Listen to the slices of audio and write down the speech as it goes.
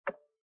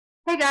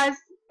Hey guys,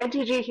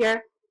 NTG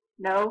here.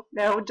 No,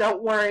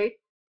 don't worry.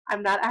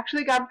 I'm not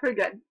actually gone for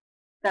good.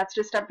 That's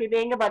just Stumpy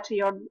being a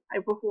butty on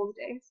April Fool's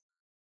Days.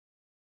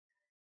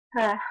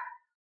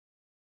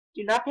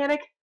 Do not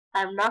panic.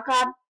 I'm not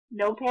gone.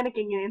 No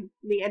panicking in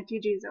the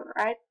NTG zone,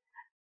 alright?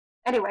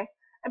 Anyway,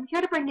 I'm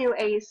here to bring you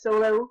a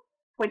solo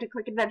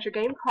point-and-click adventure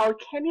game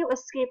called Can You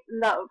Escape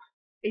Love?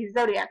 A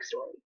Zodiac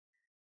story.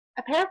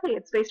 Apparently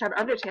it's based on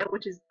Undertale,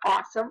 which is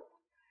awesome.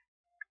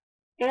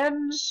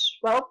 And,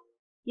 well,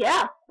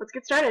 yeah, let's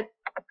get started.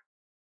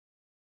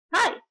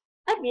 Hi,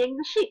 I'm eating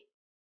the sheep.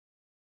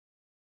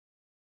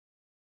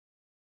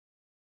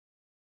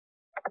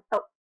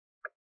 Oh,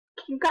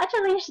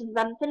 congratulations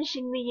on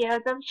finishing the year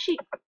of the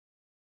sheep.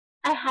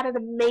 I had an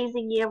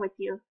amazing year with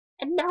you,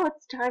 and now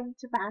it's time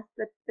to pass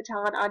the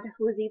baton on to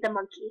Hoosie the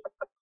monkey.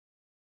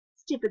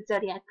 Stupid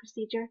Zodiac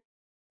procedure.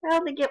 I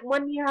only get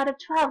 1 year out of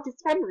 12 to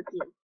spend with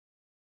you.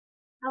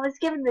 I was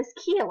given this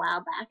key a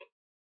while back.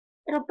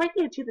 It'll bring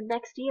you to the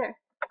next year.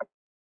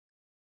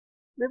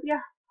 Move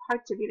your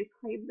heart to me to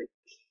claim the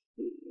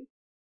key.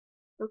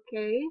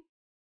 Okay.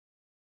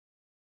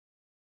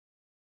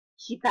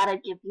 You thought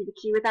I'd give you the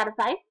key without a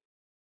fight?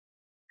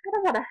 I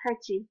don't want to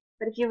hurt you,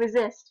 but if you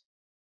resist,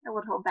 I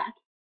won't hold back.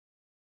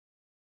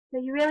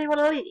 So you really want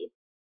to leave?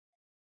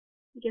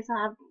 I guess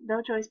I'll have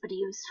no choice but to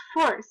use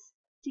force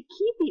to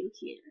keep you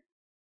here.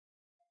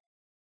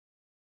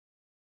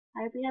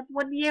 I only had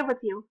 1 year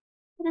with you.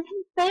 It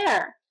isn't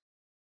fair.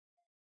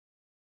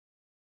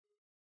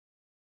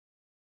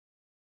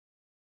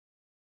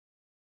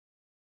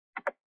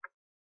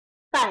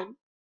 Fine.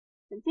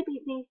 Since you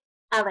beat me,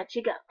 I'll let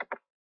you go.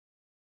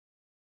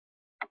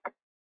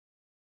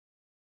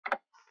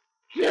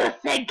 You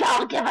think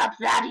I'll give up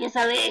that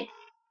easily?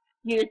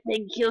 You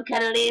think you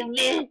can leave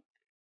me?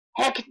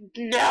 Heck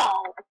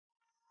no!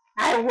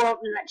 I won't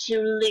let you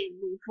leave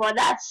me for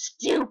that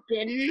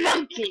stupid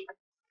monkey.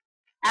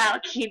 I'll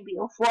keep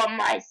you for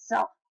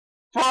myself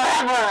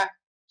forever.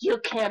 You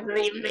can't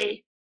leave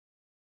me.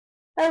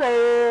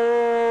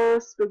 Hello,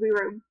 spooky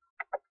room.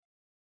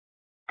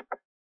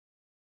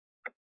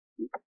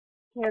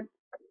 Can't.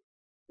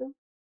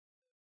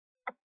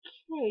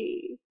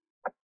 Okay.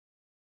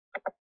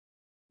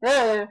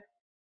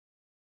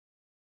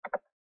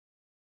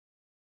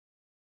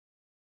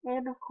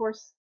 And of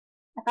course,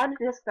 I found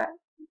a disc that's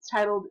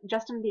titled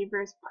Justin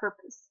Bieber's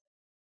Purpose.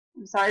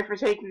 I'm sorry for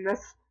taking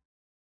this.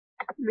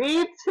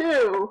 Me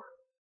too!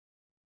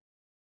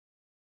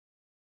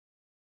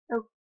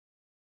 Oh.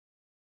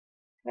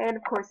 And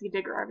of course you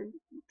dig around in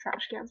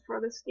trash cans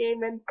for this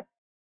game, and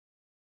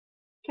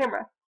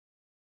camera,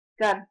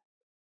 gun,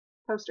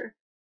 poster,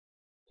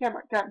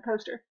 camera, gun,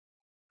 poster.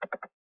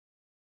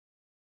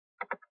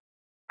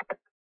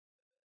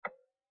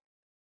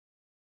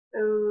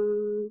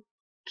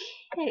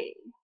 Okay.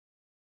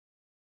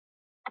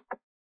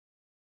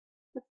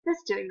 What's this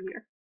doing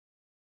here?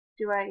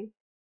 Do I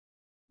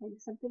find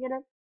something in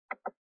it?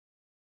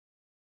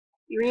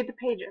 You read the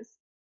pages,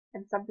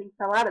 and something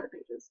fell out of the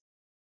pages.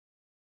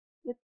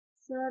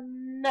 It's a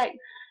knife.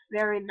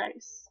 Very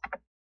nice.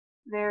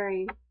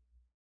 Very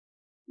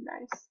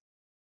nice.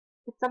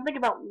 It's something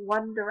about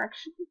One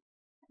Direction.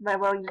 Am I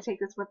willing to take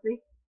this with me?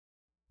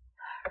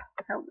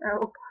 I don't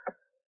know.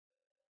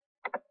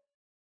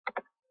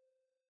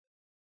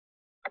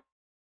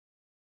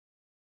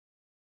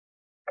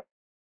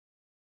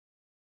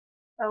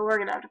 Oh, we're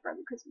gonna have to burn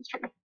the Christmas tree.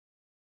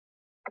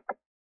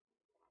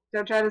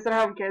 Don't try this at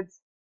home,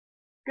 kids.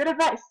 Good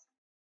advice.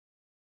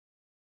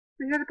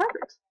 Here's the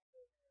present.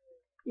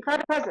 You find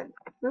a present.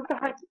 Move the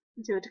heart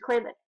into it to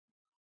claim it.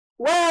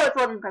 Whoa, it's a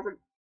living present.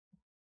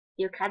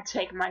 You can't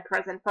take my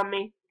present from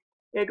me.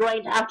 You're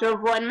going to have to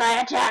avoid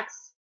my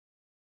attacks,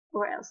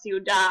 or else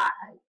you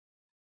die.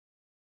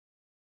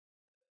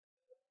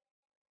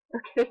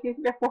 Okay,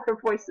 no more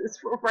voices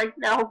for right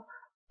now.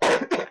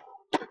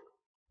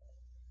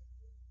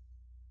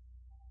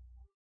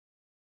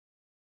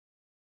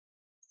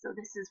 So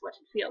this is what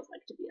it feels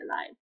like to be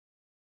alive.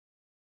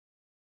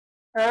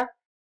 Huh?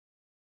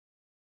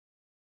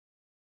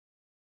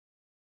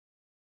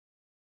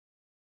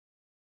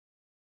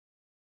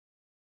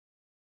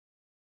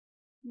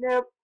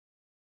 Nope.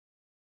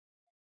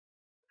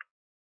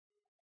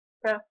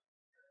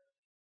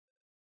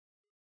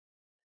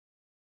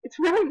 It's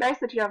really nice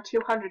that you have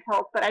 200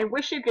 health, but I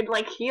wish you could,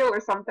 like, heal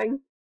or something.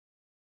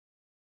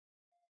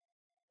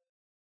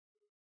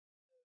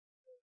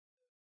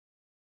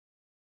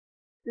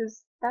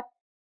 Is that...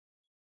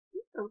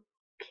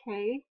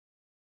 okay.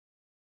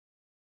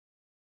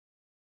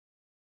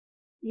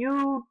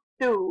 You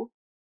do.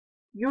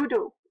 You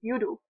do. You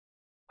do.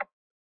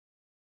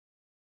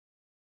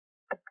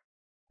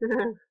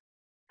 The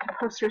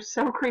poster's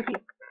so creepy.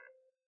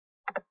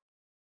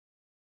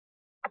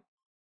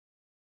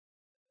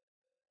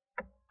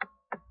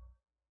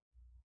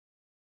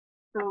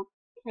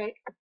 Okay.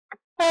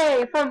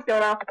 Hey, phone's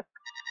going off.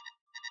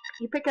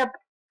 You pick up,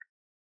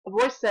 a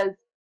voice says,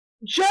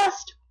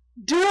 "Just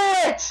do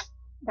it!"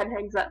 Then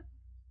hangs up.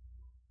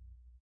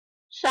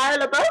 Shia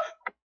LaBeouf?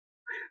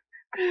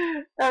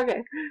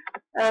 Okay.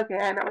 Okay,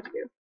 I know what to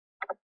do.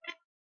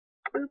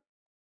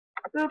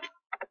 Boop.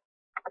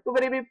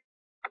 Boopity beep.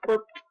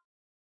 Boop.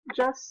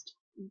 Just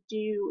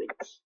do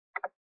it.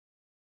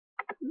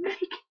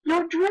 Make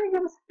your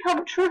dreams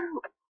come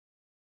true.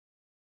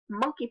 A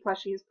monkey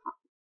plushie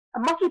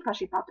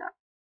popped up.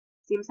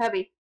 Seems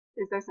heavy.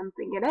 Is there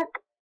something in it?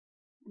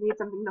 I need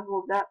something to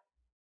hold up.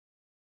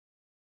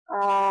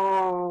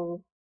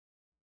 Oh.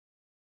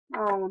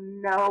 Oh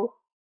no.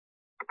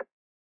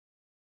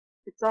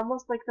 It's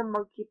almost like the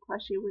monkey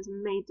plushie was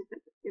made to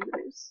fit into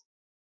this.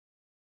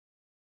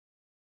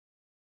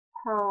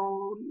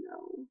 Oh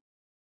no.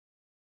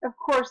 Of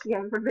course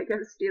Yang would make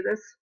us do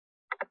this.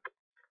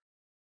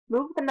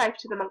 Move the knife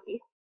to the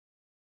monkey.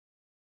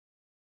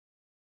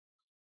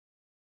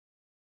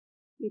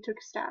 You took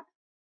a stab.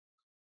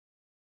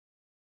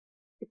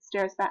 It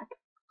stares back.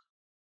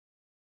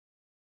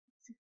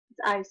 Its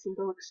eyes seem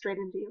to look straight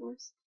into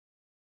yours.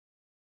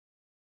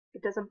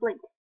 It doesn't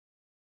blink.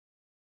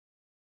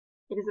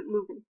 It isn't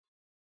moving.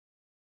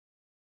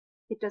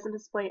 It doesn't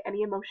display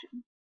any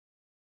emotion.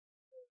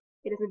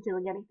 It isn't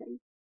doing anything.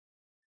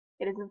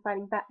 It isn't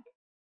fighting back.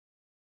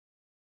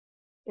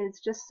 It is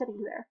just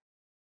sitting there.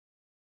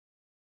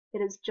 It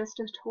is just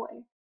a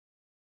toy.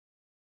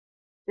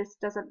 This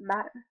doesn't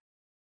matter.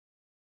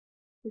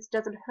 This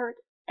doesn't hurt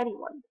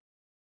anyone.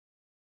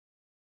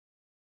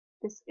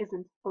 This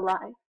isn't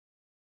alive.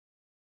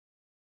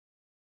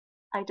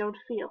 I don't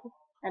feel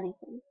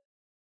anything.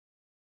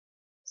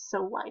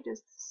 So why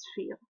does this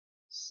feel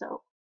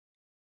so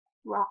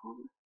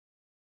wrong?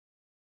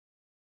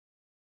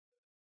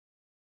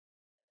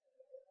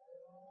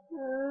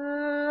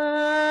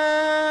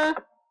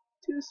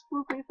 Too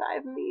spooky,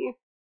 5 me.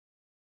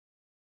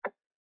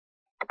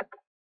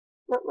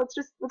 Let's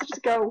just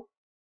go.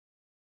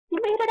 You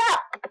made it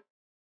out.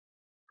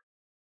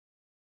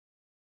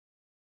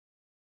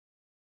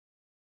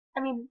 I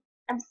mean,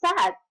 I'm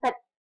sad, but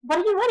what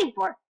are you waiting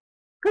for?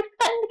 Quick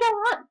button to go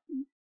on.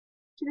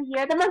 To the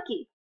hear the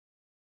monkey.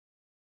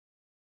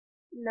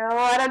 No,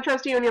 I don't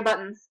trust you and your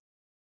buttons.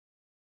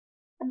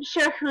 I'm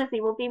sure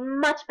Hoosie will be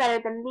much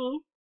better than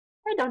me.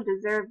 I don't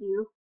deserve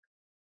you.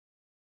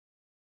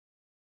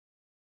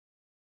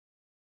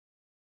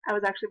 I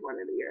was actually born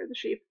in the year of the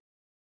sheep.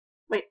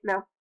 Wait,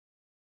 no.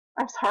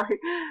 I'm sorry.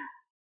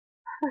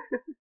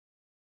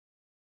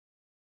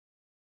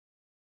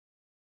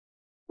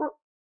 Well,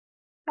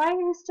 why are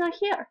you still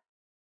here?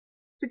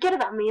 Forget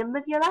about me and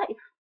live your life.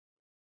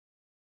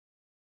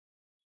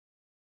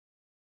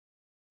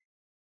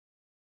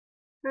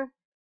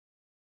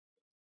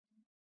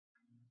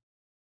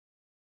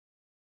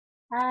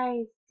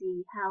 I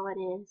see how it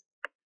is.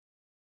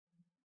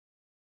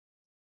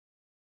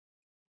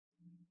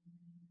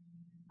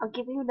 I'll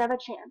give you another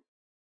chance.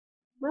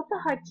 Move the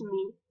heart to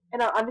me,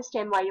 and I'll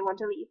understand why you want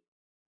to leave.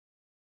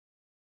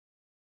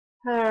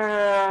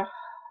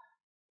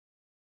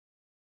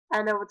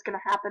 I know what's gonna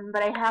happen,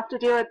 but I have to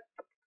do it.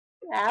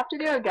 I have to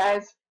do it,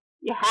 guys.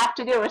 You have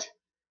to do it.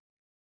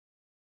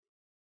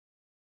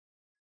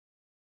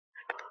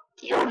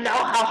 You know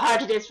how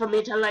hard it is for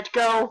me to let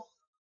go.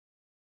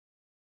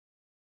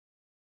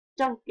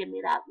 Don't give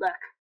me that look.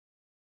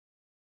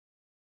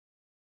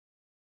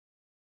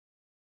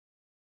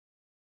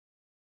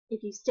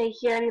 If you stay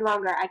here any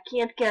longer, I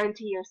can't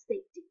guarantee your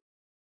safety.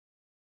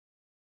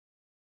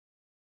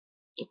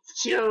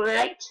 It's too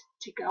late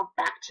to go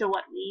back to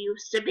what we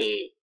used to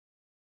be.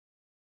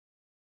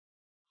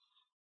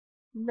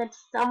 You meant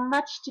so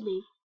much to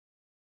me.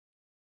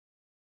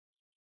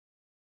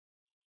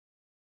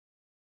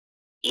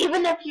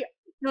 Even if you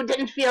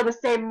didn't feel the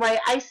same way,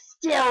 I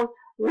still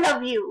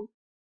love you.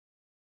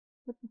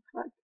 What the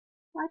fuck?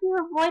 Why do you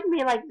avoid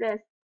me like this?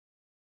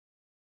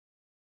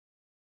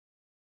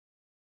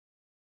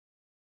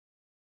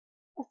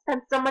 I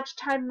spent so much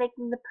time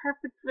making the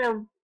perfect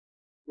room,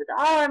 with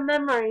all our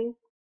memories.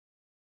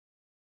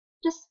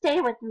 Just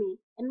stay with me,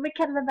 and we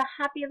can live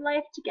a happy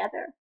life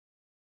together.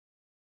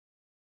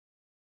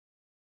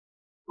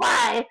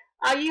 Why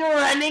are you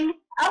running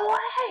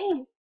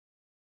away?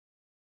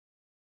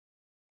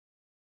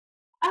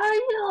 Are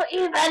you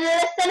even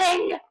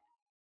listening?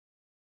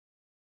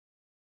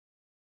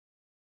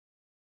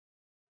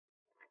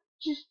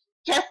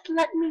 Just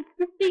let me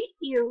defeat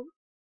you.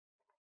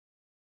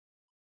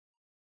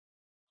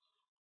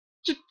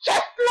 Just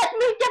let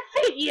me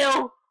defeat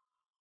you.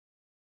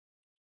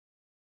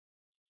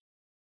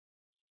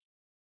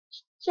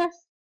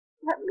 Just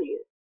let me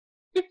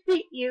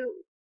defeat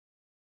you.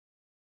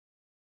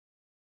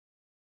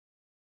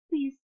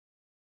 Please,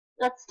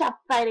 let's stop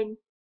fighting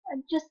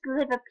and just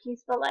live a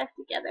peaceful life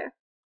together.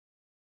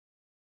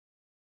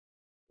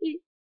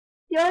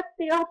 You're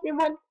the only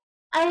one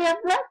I have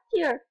left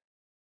here.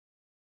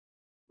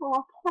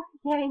 Oh, poor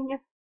Yang.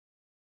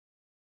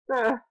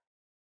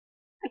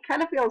 I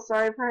kind of feel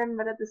sorry for him,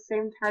 but at the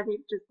same time, he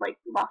just, like,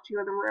 locked you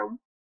in the room.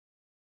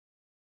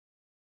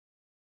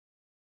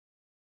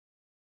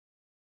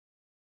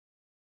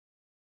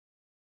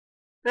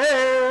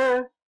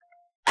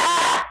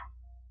 Ah!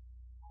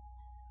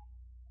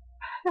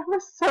 That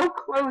was so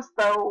close,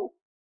 though.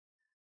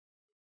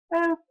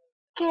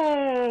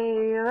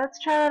 Okay, let's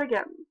try that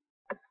again.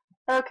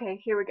 Okay,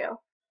 here we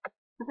go.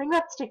 The thing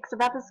that stinks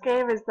about this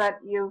game is that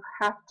you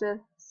have to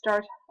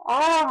start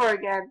all over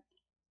again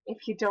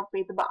if you don't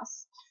beat the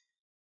boss.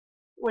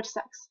 Which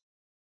sucks.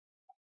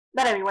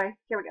 But anyway,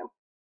 here we go.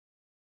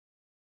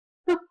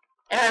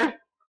 Let's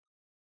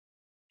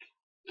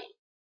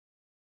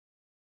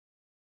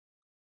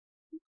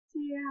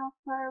see how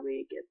far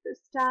we get this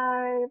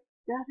time.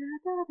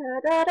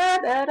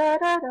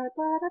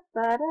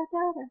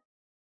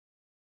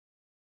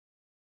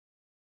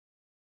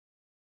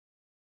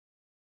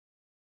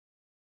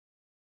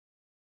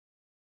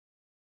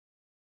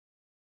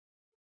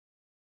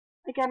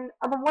 Again,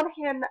 on the one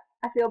hand,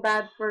 I feel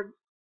bad for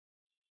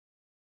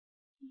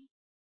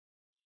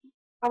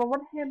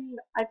Yaden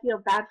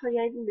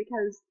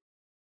because,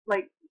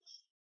 like,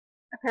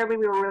 apparently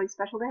we were really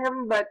special to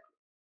him, but,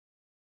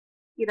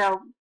 you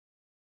know,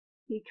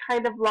 he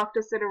kind of locked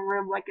us in a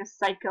room like a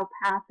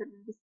psychopath and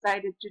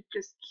decided to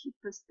just keep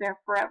us there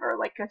forever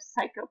like a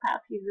psychopath.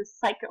 He's a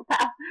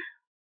psychopath.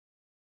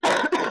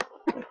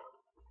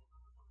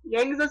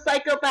 Yang's a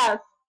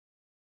psychopath.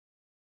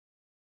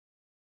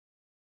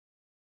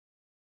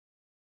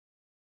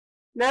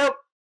 Nope.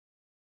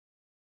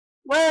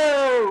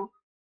 Whoa!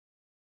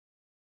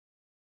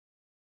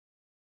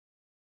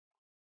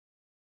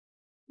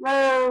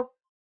 Whoa!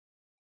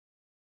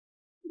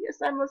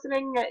 Yes, I'm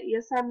listening.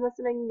 Yes, I'm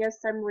listening.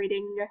 Yes, I'm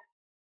reading.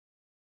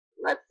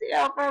 Let's see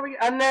how far we.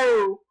 Oh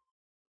no!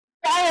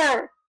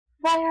 Fire!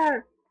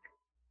 Fire!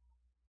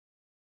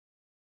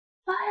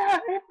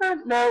 Fire!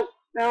 Inferno! No!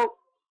 No!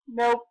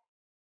 Nope.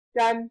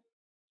 Gun.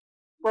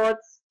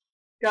 Bullets.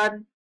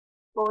 Gun.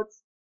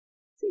 Bullets.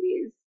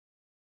 CDs.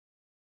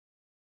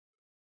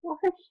 Poor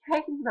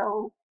Yang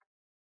though.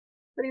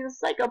 But he's a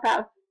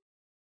psychopath.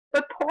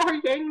 But poor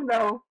Yang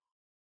though.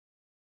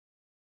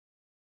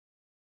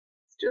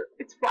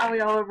 It's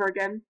Flowey all over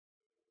again.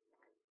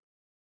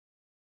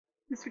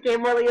 This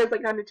game really is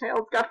like Undertale.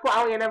 It's got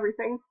Flowey and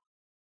everything.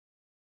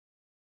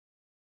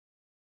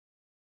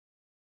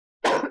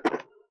 I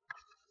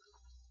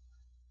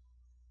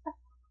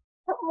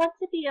don't want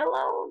to be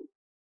alone.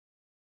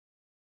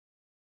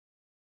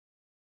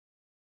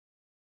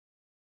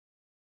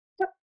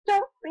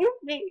 Don't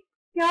leave me.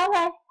 You're all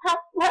I have.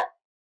 What?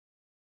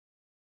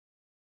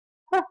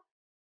 Huh?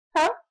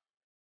 Huh?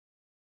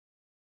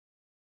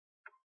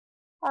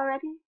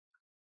 Already?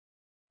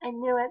 I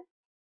knew it.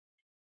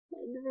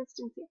 In the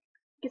distance here.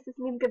 Guess this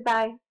means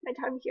goodbye. My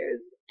time here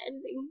is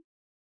ending.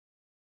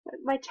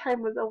 My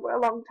time was over a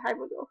long time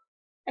ago.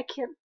 I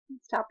can't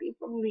stop you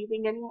from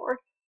leaving anymore.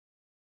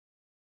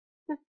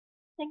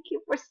 Thank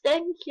you for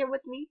staying here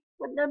with me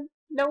when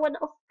no one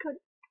else could.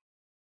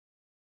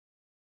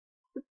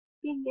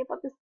 Being able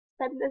to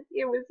spend this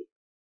year was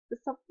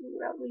something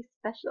really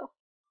special.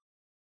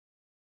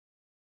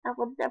 I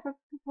will never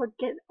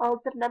forget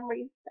all the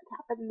memories that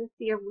happened this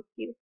year with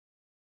you.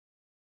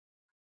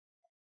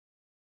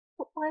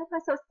 But why am I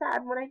so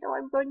sad when I know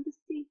I'm going to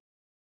see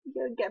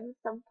you again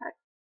sometime?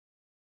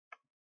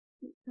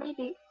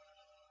 Maybe,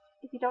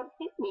 if you don't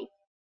hate me,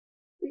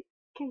 we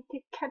can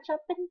catch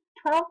up in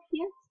 12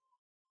 years?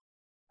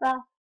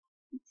 Well,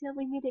 until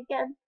we meet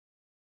again,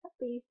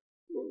 happy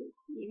New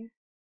Year.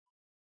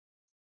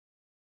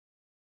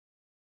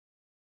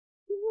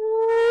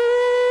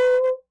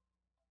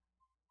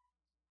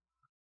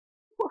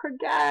 Poor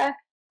guy.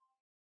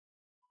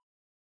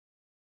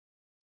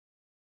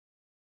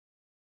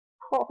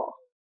 Oh.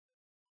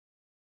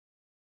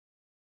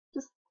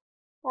 Just,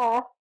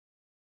 oh.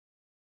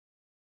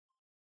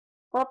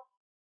 Well,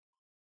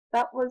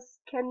 that was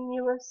Can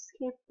You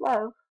Escape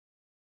Love?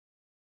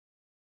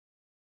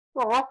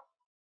 Oh.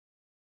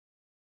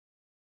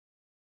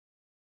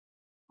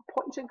 A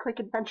point-and-click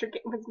adventure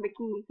game is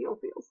making me feel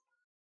feels.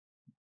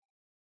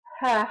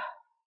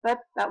 But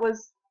that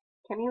was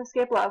Can You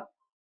Escape Love?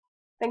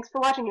 Thanks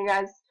for watching, you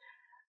guys.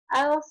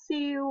 I'll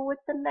see you with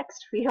the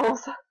next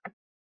feels.